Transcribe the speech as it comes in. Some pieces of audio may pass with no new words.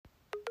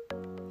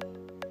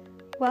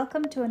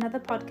Welcome to another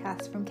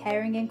podcast from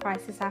Caring in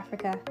Crisis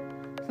Africa.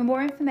 For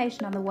more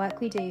information on the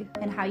work we do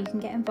and how you can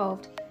get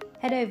involved,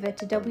 head over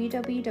to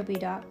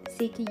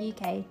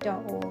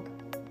www.seekeruk.org.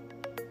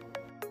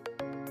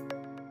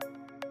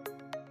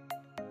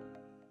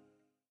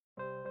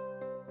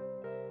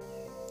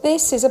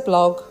 This is a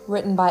blog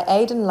written by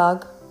Aidan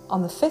Lugg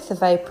on the 5th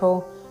of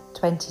April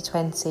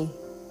 2020.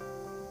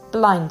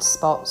 Blind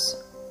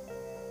spots.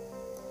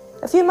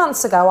 A few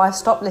months ago I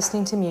stopped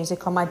listening to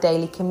music on my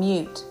daily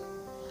commute.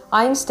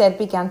 I instead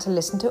began to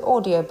listen to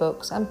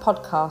audiobooks and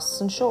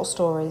podcasts and short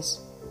stories.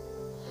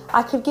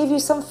 I could give you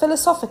some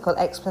philosophical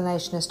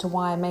explanation as to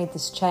why I made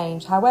this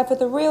change. However,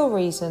 the real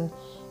reason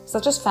is I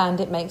just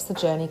found it makes the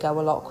journey go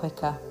a lot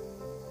quicker.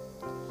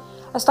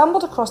 I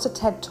stumbled across a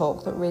TED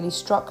talk that really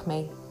struck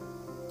me.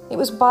 It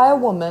was by a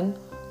woman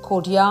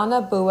called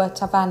Yana Bua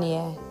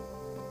Tavanier.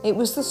 It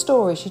was the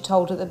story she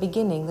told at the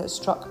beginning that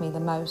struck me the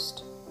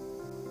most.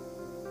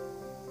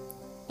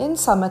 In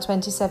summer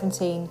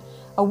 2017,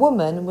 a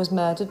woman was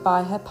murdered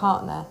by her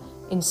partner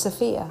in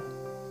Sofia.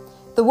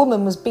 The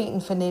woman was beaten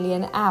for nearly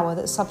an hour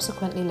that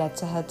subsequently led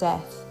to her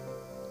death.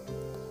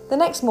 The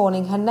next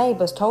morning, her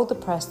neighbours told the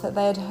press that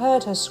they had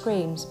heard her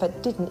screams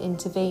but didn't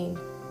intervene.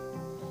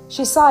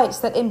 She cites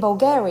that in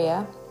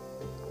Bulgaria,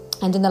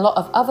 and in a lot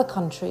of other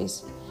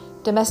countries,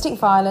 domestic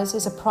violence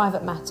is a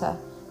private matter,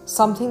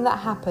 something that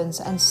happens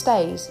and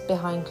stays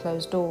behind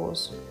closed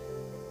doors.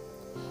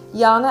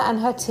 Yana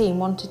and her team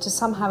wanted to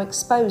somehow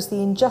expose the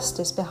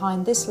injustice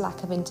behind this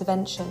lack of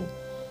intervention,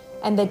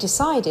 and they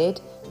decided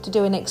to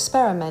do an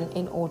experiment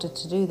in order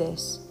to do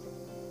this.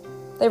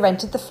 They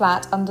rented the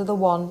flat under the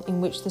one in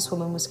which this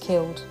woman was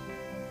killed.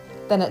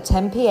 Then at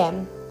 10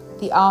 p.m,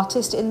 the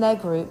artist in their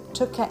group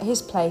took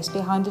his place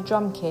behind a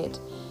drum kit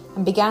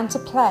and began to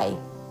play,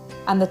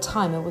 and the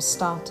timer was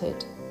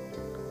started.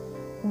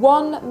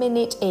 1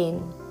 minute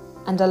in,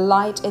 and a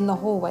light in the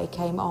hallway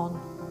came on.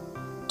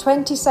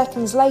 20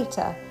 seconds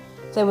later,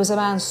 there was a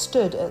man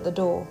stood at the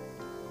door,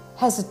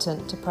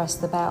 hesitant to press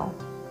the bell.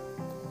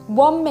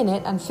 1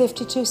 minute and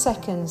 52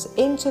 seconds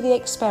into the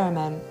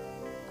experiment,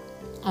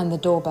 and the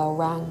doorbell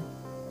rang.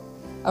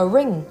 A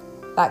ring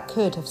that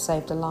could have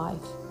saved a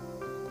life.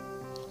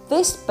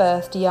 This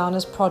birthed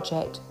Yana's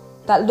project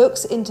that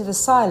looks into the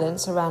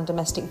silence around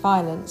domestic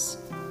violence.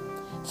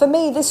 For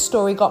me, this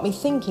story got me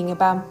thinking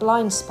about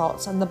blind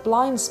spots and the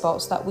blind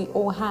spots that we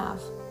all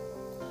have.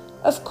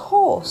 Of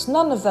course,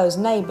 none of those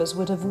neighbours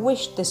would have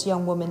wished this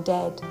young woman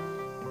dead,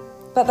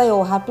 but they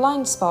all had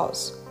blind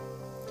spots,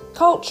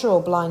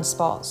 cultural blind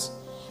spots,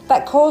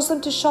 that caused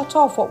them to shut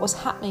off what was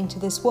happening to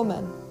this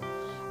woman,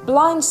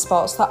 blind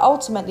spots that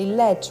ultimately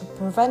led to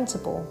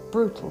preventable,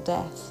 brutal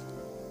death.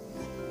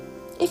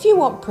 If you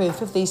want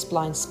proof of these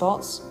blind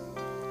spots,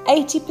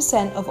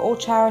 80% of all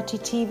charity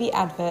TV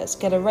adverts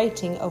get a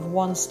rating of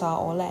 1 star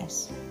or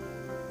less.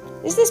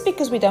 Is this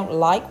because we don't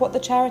like what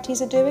the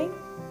charities are doing?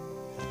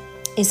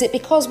 Is it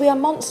because we are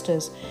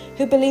monsters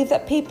who believe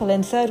that people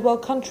in third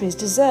world countries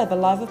deserve a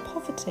life of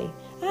poverty?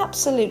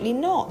 Absolutely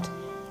not.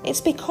 It's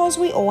because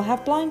we all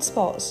have blind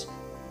spots.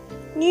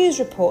 News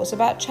reports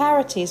about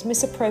charities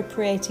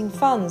misappropriating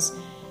funds,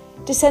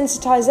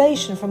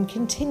 desensitisation from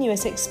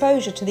continuous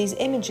exposure to these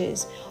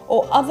images,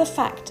 or other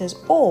factors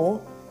all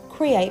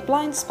create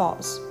blind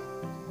spots.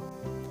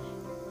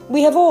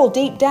 We have all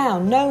deep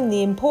down known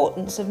the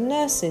importance of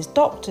nurses,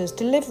 doctors,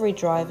 delivery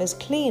drivers,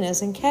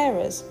 cleaners and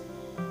carers.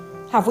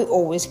 Have we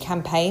always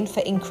campaigned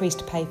for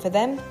increased pay for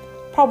them?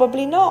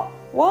 Probably not.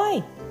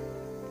 Why?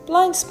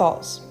 Blind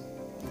spots.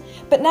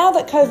 But now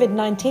that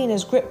COVID-19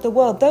 has gripped the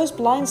world, those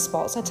blind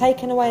spots are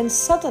taken away and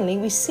suddenly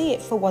we see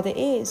it for what it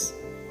is.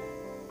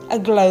 A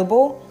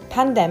global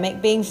pandemic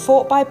being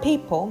fought by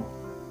people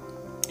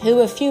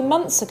who a few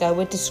months ago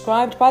were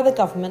described by the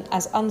government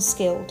as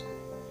unskilled.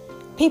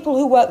 People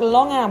who work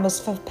long hours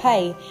for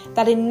pay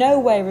that in no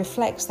way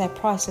reflects their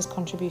priceless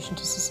contribution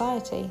to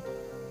society.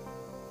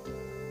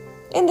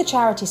 In the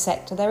charity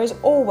sector, there is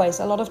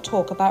always a lot of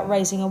talk about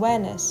raising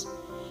awareness,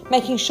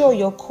 making sure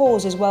your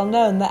cause is well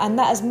known and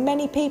that as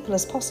many people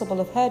as possible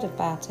have heard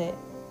about it.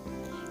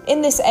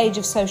 In this age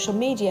of social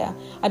media,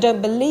 I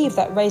don't believe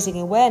that raising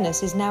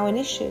awareness is now an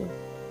issue.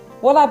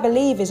 What I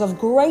believe is of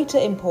greater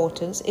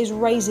importance is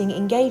raising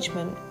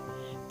engagement,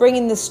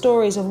 bringing the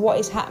stories of what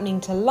is happening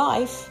to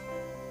life,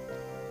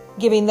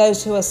 giving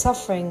those who are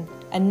suffering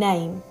a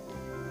name,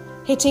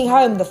 hitting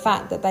home the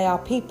fact that they are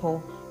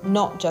people,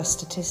 not just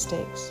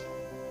statistics.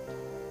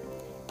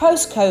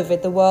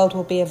 Post-COVID, the world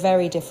will be a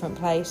very different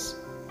place.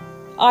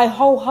 I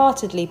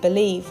wholeheartedly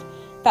believe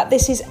that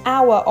this is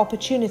our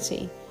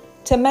opportunity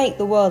to make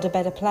the world a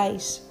better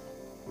place.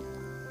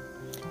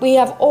 We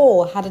have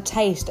all had a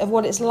taste of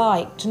what it's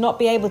like to not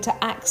be able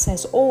to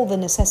access all the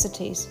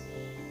necessities,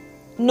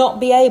 not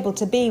be able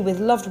to be with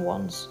loved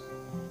ones,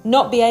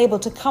 not be able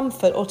to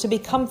comfort or to be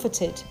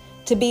comforted,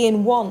 to be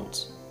in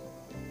want.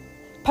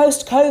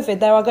 Post-COVID,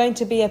 there are going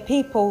to be a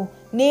people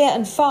near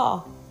and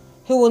far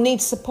who will need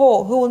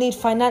support, who will need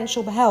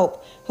financial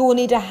help, who will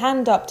need a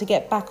hand up to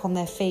get back on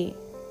their feet.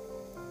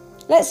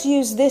 Let's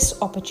use this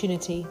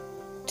opportunity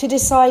to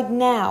decide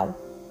now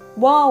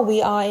while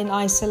we are in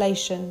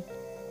isolation,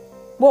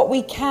 what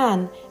we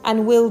can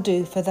and will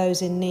do for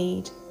those in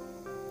need.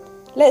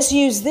 Let's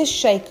use this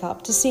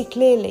shake-up to see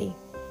clearly,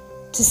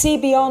 to see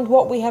beyond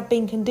what we have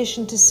been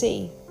conditioned to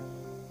see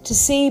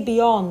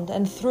beyond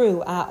and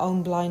through our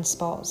own blind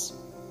spots.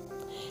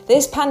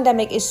 This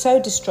pandemic is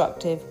so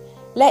destructive.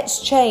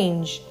 Let's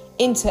change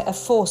into a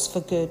force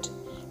for good.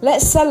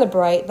 Let's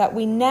celebrate that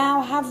we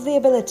now have the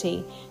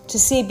ability to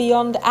see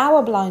beyond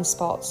our blind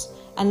spots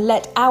and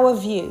let our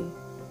view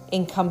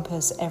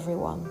encompass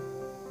everyone.